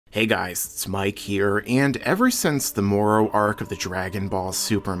Hey guys, it's Mike here, and ever since the Moro arc of the Dragon Ball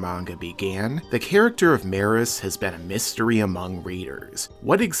Super manga began, the character of Merus has been a mystery among readers.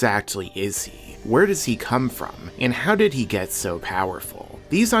 What exactly is he? Where does he come from? And how did he get so powerful?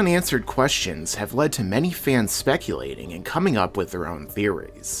 These unanswered questions have led to many fans speculating and coming up with their own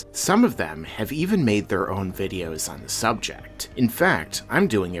theories. Some of them have even made their own videos on the subject. In fact, I'm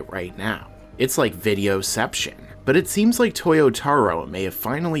doing it right now. It's like videoception. But it seems like Toyotaro may have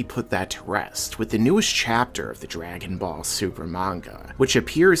finally put that to rest with the newest chapter of the Dragon Ball Super manga, which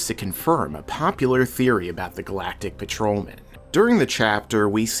appears to confirm a popular theory about the Galactic Patrolman. During the chapter,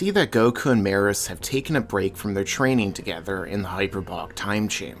 we see that Goku and Merus have taken a break from their training together in the Hyperbolic Time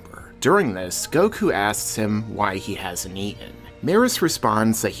Chamber. During this, Goku asks him why he hasn't eaten. Merus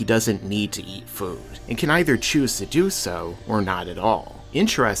responds that he doesn't need to eat food, and can either choose to do so or not at all.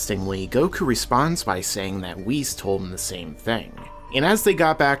 Interestingly, Goku responds by saying that Whis told him the same thing. And as they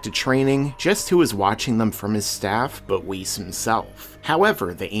got back to training, just who was watching them from his staff but Whis himself.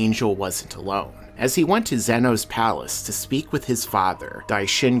 However, the angel wasn't alone, as he went to Zeno's palace to speak with his father,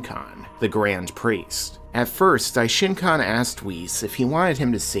 Daishinkan the Grand Priest. At first, Daishinkan asked Whis if he wanted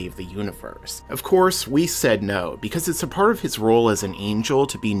him to save the universe. Of course, Whis said no, because it's a part of his role as an angel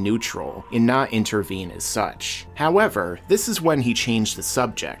to be neutral and not intervene as such. However, this is when he changed the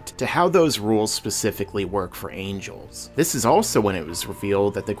subject to how those rules specifically work for angels. This is also when it was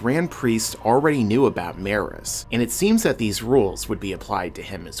revealed that the Grand Priest already knew about Merus, and it seems that these rules would be applied to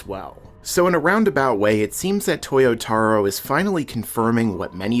him as well. So in a roundabout way, it seems that Toyotaro is finally confirming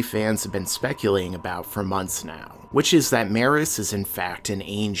what many fans have been speculating about for months now, which is that Merus is in fact an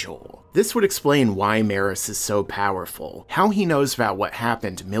angel. This would explain why Merus is so powerful, how he knows about what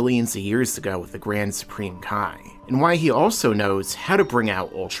happened millions of years ago with the Grand Supreme Kai, and why he also knows how to bring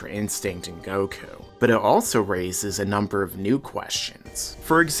out Ultra Instinct in Goku. But it also raises a number of new questions.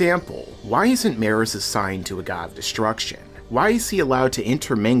 For example, why isn't Merus assigned to a god of destruction? Why is he allowed to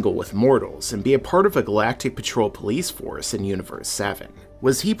intermingle with mortals and be a part of a Galactic Patrol police force in Universe 7?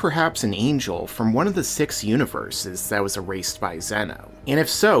 Was he perhaps an angel from one of the 6 universes that was erased by Zeno? And if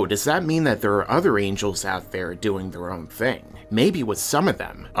so, does that mean that there are other angels out there doing their own thing? Maybe with some of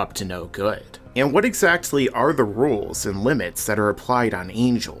them up to no good. And what exactly are the rules and limits that are applied on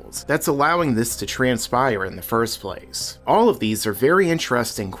angels that's allowing this to transpire in the first place? All of these are very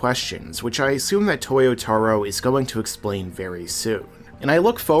interesting questions, which I assume that Toyotaro is going to explain very soon. And I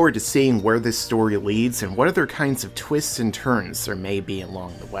look forward to seeing where this story leads and what other kinds of twists and turns there may be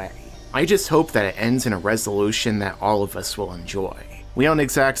along the way. I just hope that it ends in a resolution that all of us will enjoy. We don't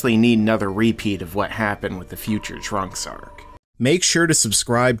exactly need another repeat of what happened with the Future Trunks arc. Make sure to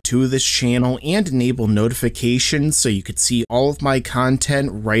subscribe to this channel and enable notifications so you can see all of my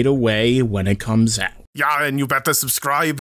content right away when it comes out. Yeah, and you better subscribe.